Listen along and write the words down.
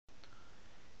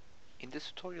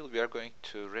this tutorial, we are going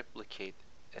to replicate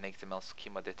an XML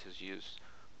schema that is used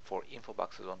for info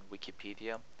boxes on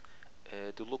Wikipedia.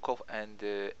 The look of and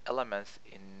the elements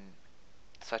in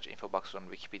such info boxes on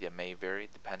Wikipedia may vary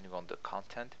depending on the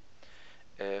content.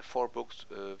 For books,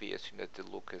 we assume that the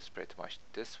look is pretty much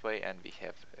this way, and we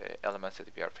have elements that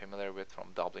we are familiar with from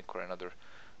Dublin Core and other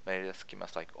metadata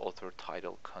schemas like author,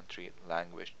 title, country,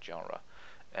 language, genre.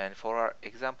 And for our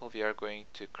example, we are going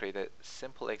to create a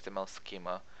simple XML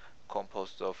schema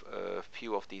composed of a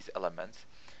few of these elements.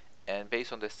 And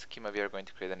based on the schema, we are going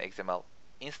to create an XML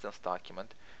instance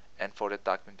document. And for that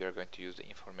document, we are going to use the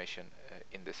information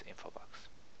in this info box.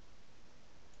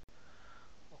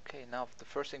 Okay, now the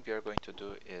first thing we are going to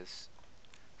do is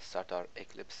start our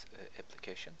Eclipse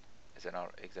application as in our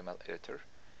XML editor.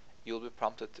 You'll be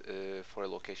prompted for a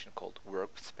location called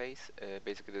workspace.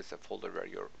 Basically, this is a folder where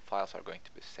your files are going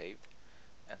to be saved,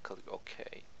 and click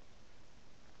OK.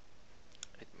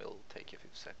 It will take a few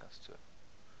seconds to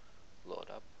load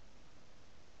up.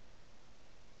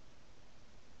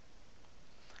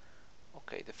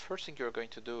 Okay, the first thing you're going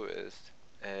to do is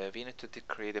we need to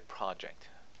create a project.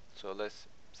 So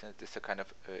since this is a kind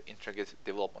of integrated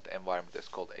development environment that's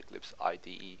called Eclipse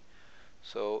IDE.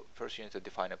 So first you need to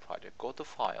define a project. Go to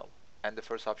File, and the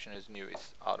first option is New.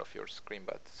 It's out of your screen,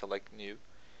 but select New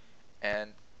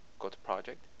and go to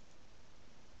Project.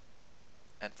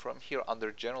 And from here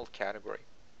under General category,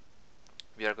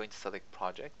 we are going to select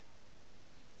Project.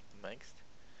 Next.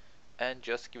 And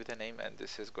just give it a name, and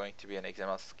this is going to be an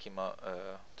XML schema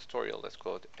tutorial. Let's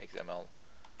call it XML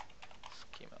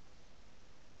schema.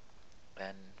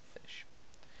 And finish.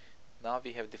 Now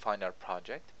we have defined our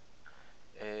project.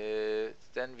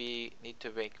 Then we need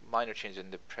to make minor changes in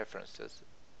the preferences,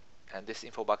 and this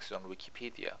info box is on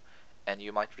Wikipedia, and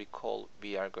you might recall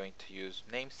we are going to use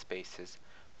namespaces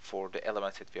for the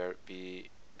elements that we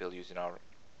will use in our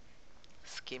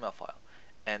schema file,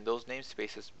 and those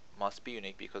namespaces must be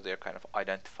unique because they are kind of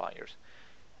identifiers.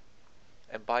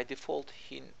 And by default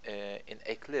in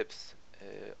Eclipse,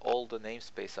 all the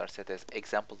namespaces are set as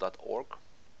example.org,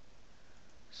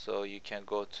 so you can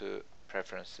go to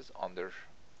preferences under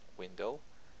window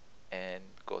and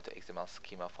go to XML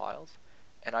schema files,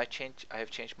 and I have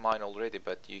changed mine already,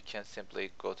 but you can simply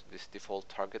go to this default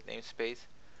target namespace,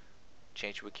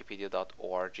 change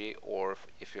wikipedia.org, or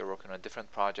if you're working on a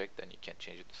different project, then you can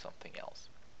change it to something else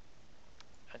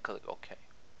and click OK.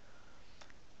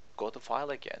 Go to File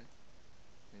again,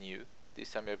 New.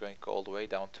 This time you're going to go all the way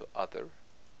down to Other,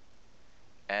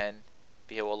 and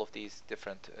we have all of these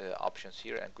different options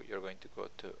here, and you're going to go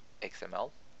to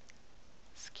XML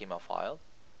schema file.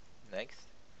 Next,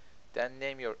 then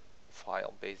name your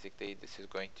file. Basically, this is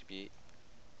going to be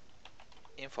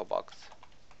infobox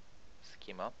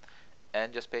schema,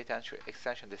 and just pay attention to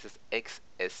extension. This is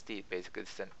XSD. Basically,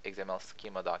 this is an XML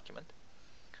schema document.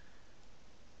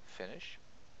 Finish.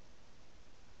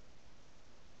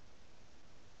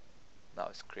 Now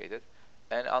it's created,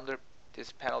 and under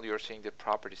this panel, you're seeing the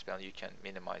properties panel. You can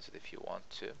minimize it if you want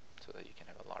to, so that you can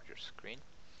have a larger screen.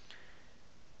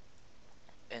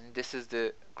 And this is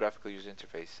the graphical user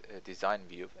interface design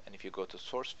view, and if you go to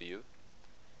source view,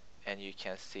 and you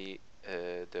can see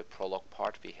the prologue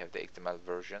part, we have the XML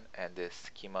version and the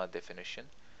schema definition.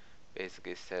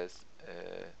 Basically it says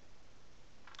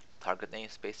target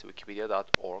namespace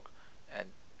wikipedia.org, and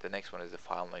the next one is the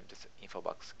file name, this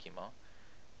infobox schema,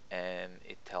 and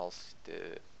it tells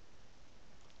the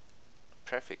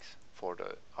prefix for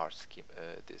our schema,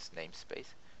 this namespace,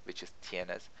 which is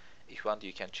TNS. If you want,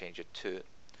 you can change it to,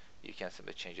 you can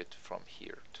simply change it from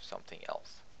here to something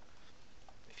else.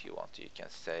 If you want to, you can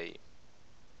say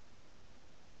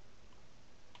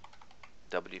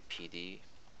WPD.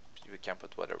 You can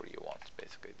put whatever you want.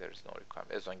 Basically, there is no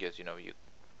requirement, as long as you know you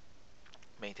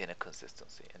maintain a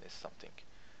consistency and it's something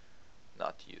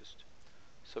not used.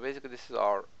 So basically, this is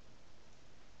our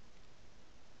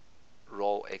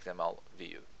raw XML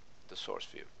view, the source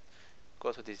view.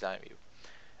 Go to design view.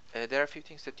 There are a few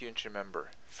things that you need to remember.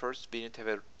 First, we need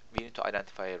to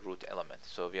identify a root element.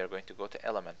 So we are going to go to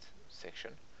element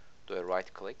section, do a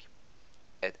right click,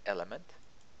 add element,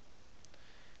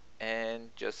 and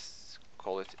just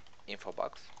call it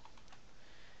infobox.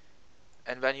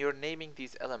 And when you're naming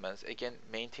these elements, again,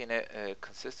 maintain a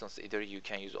consistency. Either you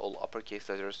can use all uppercase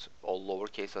letters, all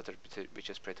lowercase letters, which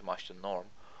is pretty much the norm.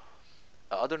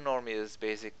 Other norm is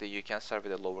basically you can start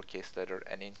with a lowercase letter,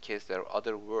 and in case there are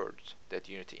other words that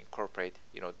you need to incorporate,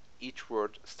 each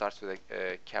word starts with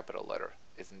a capital letter,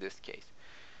 as in this case.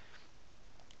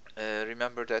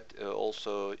 Remember that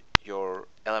also your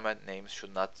element names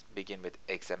should not begin with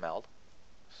XML,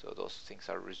 so those things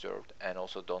are reserved, and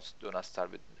also do not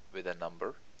start with a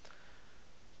number.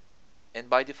 And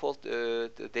by default,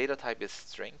 the data type is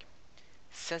string.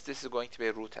 Since this is going to be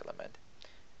a root element,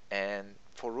 and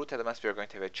for root elements we are going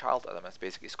to have a child element,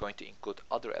 basically it's going to include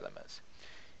other elements.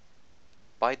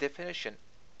 By definition,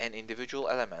 an individual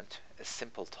element, a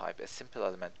simple type, a simple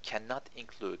element cannot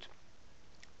include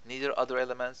neither other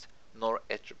elements nor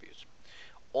attributes.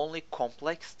 Only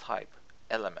complex type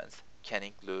elements can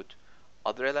include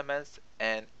other elements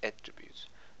and attributes.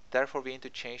 Therefore, we need to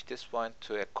change this one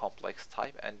to a complex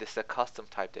type, and this is a custom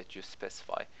type that you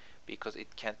specify because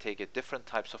it can take a different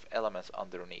types of elements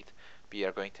underneath. We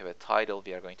are going to have a title,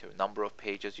 we are going to have a number of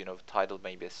pages, title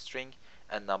may be a string,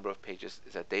 and number of pages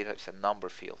is a data, it's a number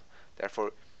field.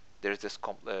 Therefore, there's this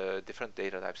different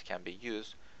data types can be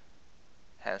used,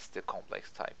 hence the complex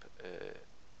type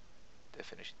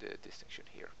definition, the distinction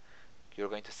here. You're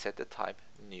going to set the type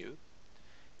new,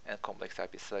 and complex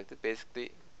type is selected.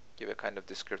 Basically, give a kind of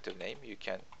descriptive name. You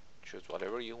can choose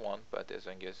whatever you want, but as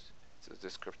long as it's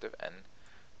descriptive, and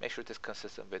make sure it is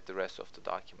consistent with the rest of the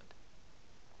document.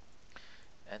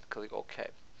 And click OK.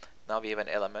 Now we have an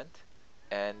element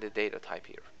and the data type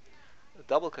here.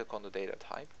 Double click on the data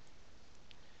type.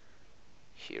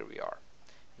 Here we are.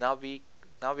 Now we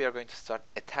are going to start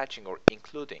attaching or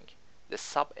including the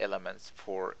sub elements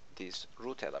for this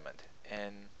root element.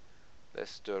 And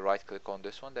let's do a right click on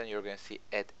this one, then you're going to see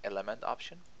add element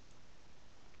option.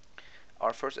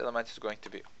 Our first element is going to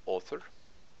be author.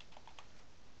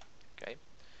 Okay,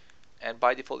 and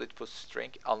by default it puts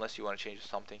string unless you want to change to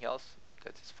something else.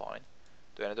 That is fine.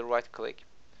 Do another right click,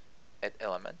 add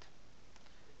element,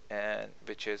 and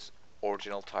which is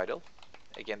original title.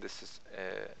 Again, this is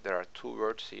there are two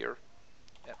words here,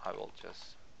 and I will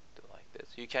just do like this.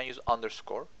 You can use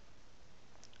underscore,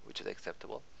 which is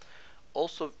acceptable.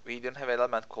 Also, we didn't have an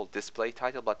element called display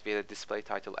title, but we had a display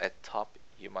title at top.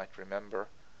 You might remember,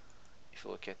 if you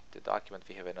look at the document,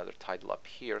 we have another title up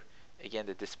here. Again,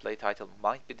 the display title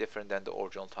might be different than the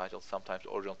original title. Sometimes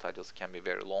original titles can be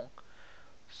very long.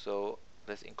 So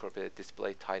let's incorporate a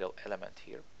display title element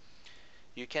here.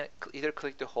 You can either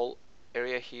click the whole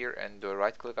area here and do a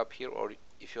right click up here, or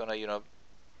if you want to,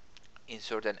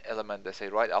 insert an element, let's say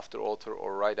right after author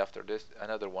or right after this,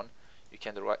 another one, you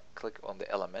can right click on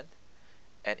the element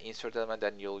and insert element,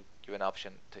 then you'll give an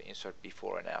option to insert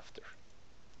before and after.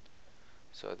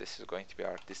 So this is going to be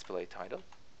our display title.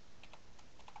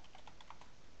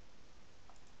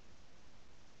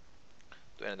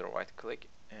 Do another right click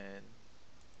and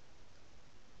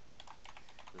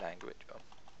language.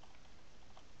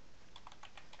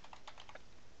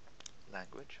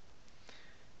 Language.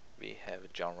 We have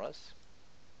genres.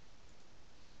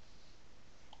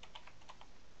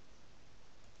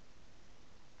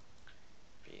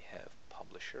 We have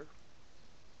publisher.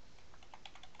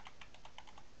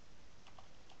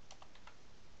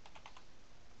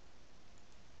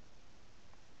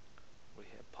 We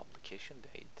have publication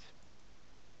date.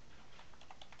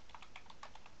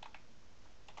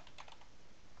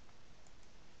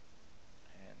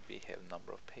 And we have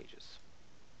number of pages.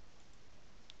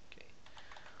 Okay.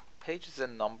 Page is a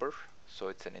number, so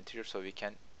it's an integer, so we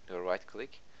can do a right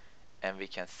click and we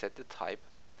can set the type.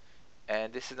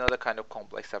 And this is another kind of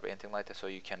complex type, anything like that, so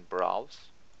you can browse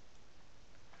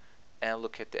and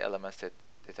look at the elements that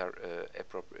are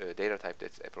data type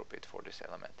that's appropriate for this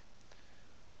element.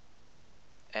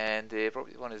 And the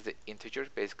appropriate one is the integer.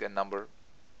 Basically, a number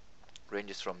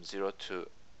ranges from 0 to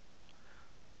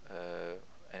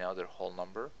another whole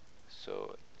number.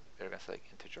 So we're going to select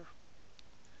integer.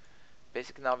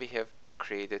 Basically, now we have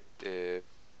created the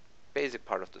basic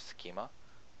part of the schema.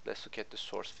 Let's look at the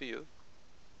source view.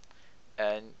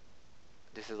 And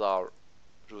this is our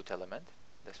root element.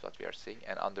 That's what we are seeing.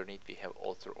 And underneath we have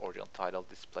author, original title,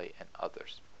 display, and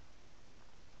others.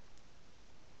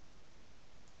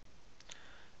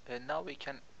 And now we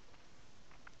can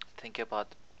think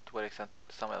about to what extent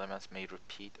some elements may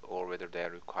repeat or whether they are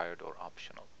required or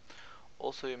optional.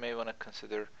 Also, you may want to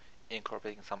consider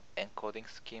incorporating some encoding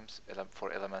schemes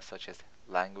for elements such as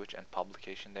language and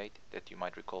publication date that you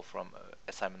might recall from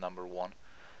assignment number 1.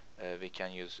 We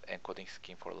can use encoding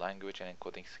scheme for language and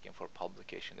encoding scheme for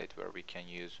publication date, where we can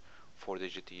use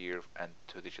 4-digit year and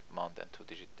 2-digit month and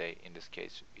 2-digit day. In this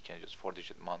case, we can use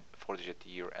 4-digit month, 4-digit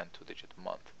year and 2-digit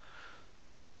month.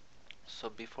 So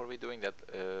before we doing that,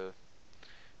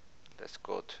 let's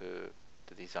go to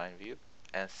the design view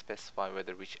and specify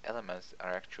whether which elements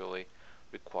are actually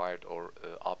required or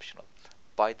optional.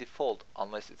 By default,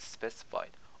 unless it's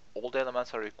specified, all the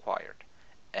elements are required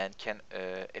and can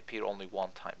appear only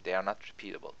one time. They are not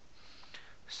repeatable.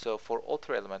 So for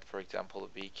author element, for example,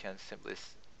 we can simply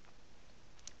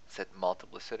set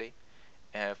multiplicity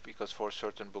because for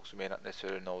certain books we may not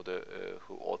necessarily know the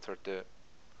who authored the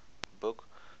book,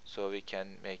 so we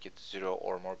can make it 0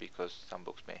 or more because some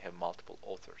books may have multiple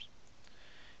authors.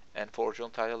 And for original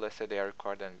title, let's say they are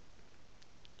required, then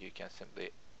you can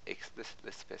simply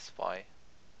explicitly specify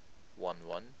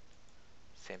 1.1.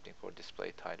 Same thing for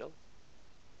display title.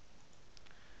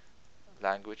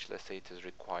 Language, let's say it is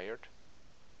required,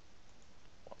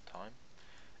 1 time.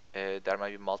 There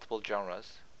might be multiple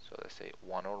genres, so let's say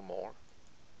 1 or more.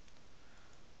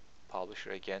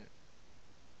 Publisher again,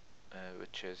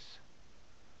 which is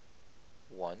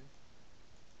 1.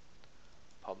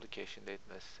 Publication date,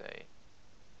 let's say,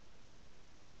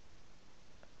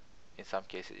 in some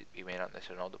cases we may not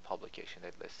necessarily know the publication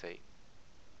date, let's say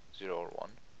 0 or 1.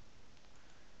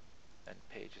 And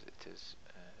pages, it is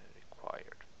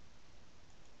required.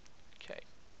 Okay,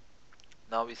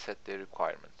 now we set the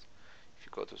requirements. If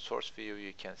you go to source view,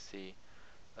 you can see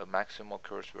a maximum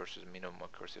occurs versus minimum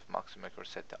occurs. If maximum occurs,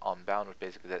 set the unbounded.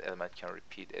 Basically, that element can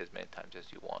repeat as many times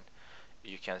as you want.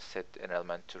 You can set an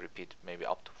element to repeat maybe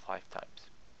up to 5 times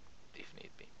if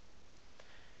need be.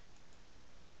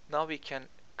 Now we can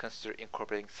consider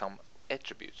incorporating some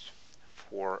attributes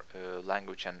for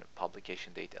language and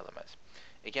publication date elements.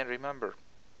 Again, remember,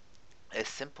 a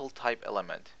simple type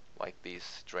element like these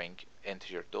string,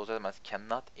 integer, those elements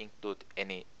cannot include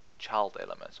any child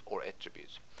elements or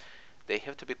attributes. They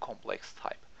have to be complex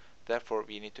type. Therefore,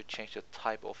 we need to change the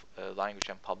type of language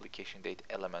and publication date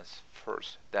elements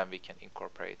first. Then we can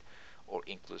incorporate or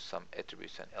include some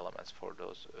attributes and elements for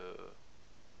those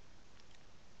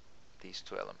these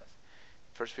two elements.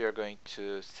 First, we are going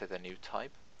to set a new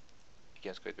type.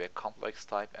 Again, it's going to be a complex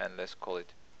type, and let's call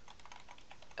it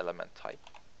element type.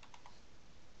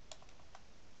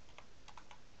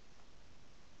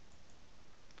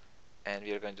 And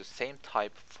we are going to do the same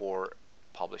type for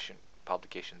publication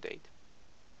date.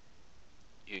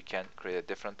 You can create a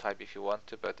different type if you want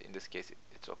to, but in this case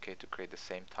it's okay to create the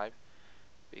same type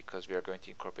because we are going to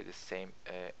incorporate the same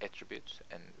attributes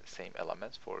and same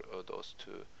elements for those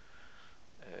two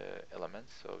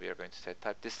elements. So we are going to set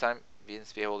type. This time,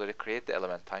 since we have already created the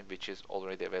element type, which is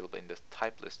already available in the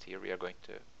type list here, we are going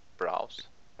to browse,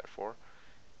 therefore,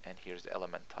 and here's the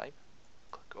element type.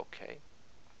 Click OK.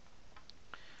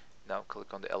 Now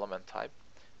click on the element type.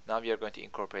 Now we are going to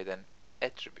incorporate an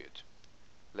attribute.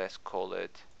 Let's call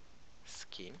it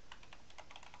scheme.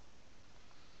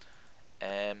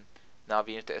 And now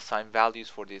we need to assign values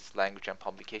for these language and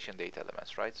publication date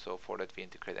elements, right? So for that we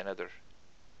need to create another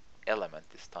element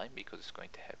this time because it's going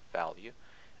to have value,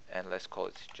 and let's call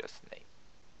it just name.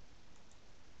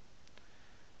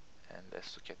 And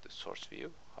let's look at the source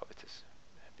view, how it is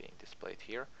being displayed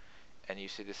here. And you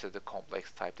see this is the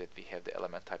complex type that we have, the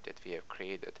element type that we have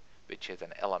created, which is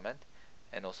an element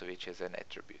and also which is an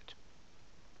attribute.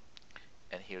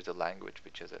 And here's the language,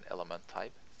 which is an element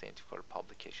type, same for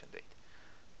publication date.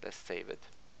 Let's save it.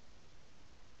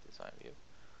 Design view.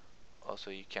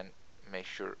 Also, you can make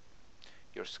sure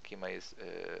your schema is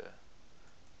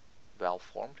well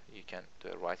formed. You can do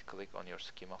a right click on your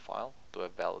schema file, do a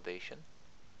validation.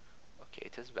 Okay,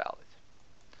 it is valid.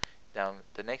 Now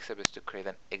the next step is to create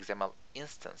an XML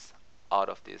instance out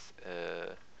of this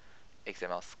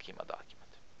XML schema document.